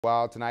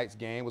While tonight's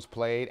game was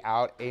played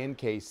out in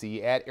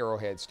KC at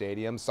Arrowhead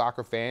Stadium,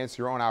 soccer fans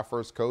here on our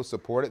First Coast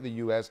supported the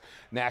U.S.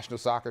 national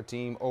soccer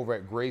team over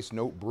at Grace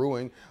Note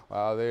Brewing.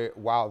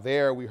 While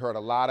there, we heard a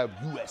lot of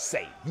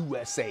USA,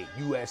 USA,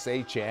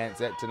 USA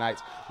chants at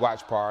tonight's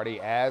watch party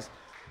as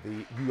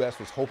the U.S.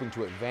 was hoping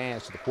to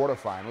advance to the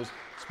quarterfinals.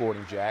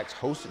 Sporting JAX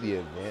hosted the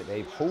event.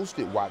 They've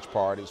hosted watch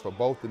parties for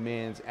both the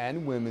men's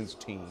and women's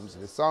teams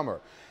this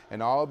summer.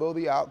 And although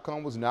the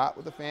outcome was not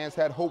what the fans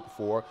had hoped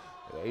for,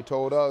 they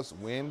told us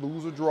win,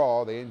 lose, or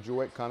draw, they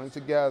enjoyed coming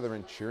together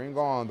and cheering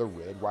on the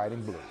red, white,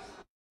 and blue.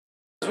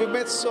 We've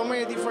met so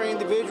many different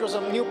individuals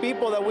and new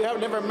people that we have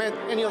never met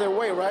any other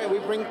way, right? We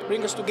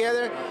bring us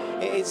together.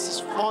 It's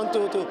fun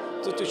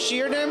to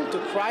cheer them, to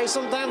cry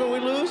sometimes when we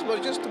lose,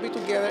 but just to be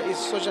together is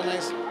such a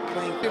nice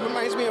thing. It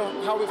reminds me of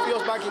how it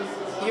feels back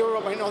in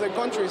Europe and other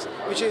countries,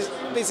 which is,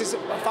 this is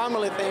a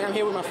family thing. I'm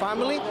here with my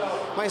family.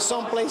 My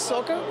son plays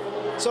soccer,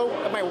 so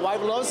my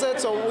wife loves it,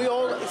 so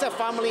it's a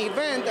family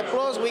event.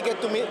 Plus, we get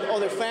to meet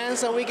other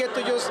fans and we get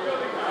to just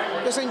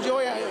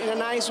enjoy it in a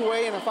nice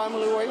way, in a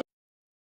family way.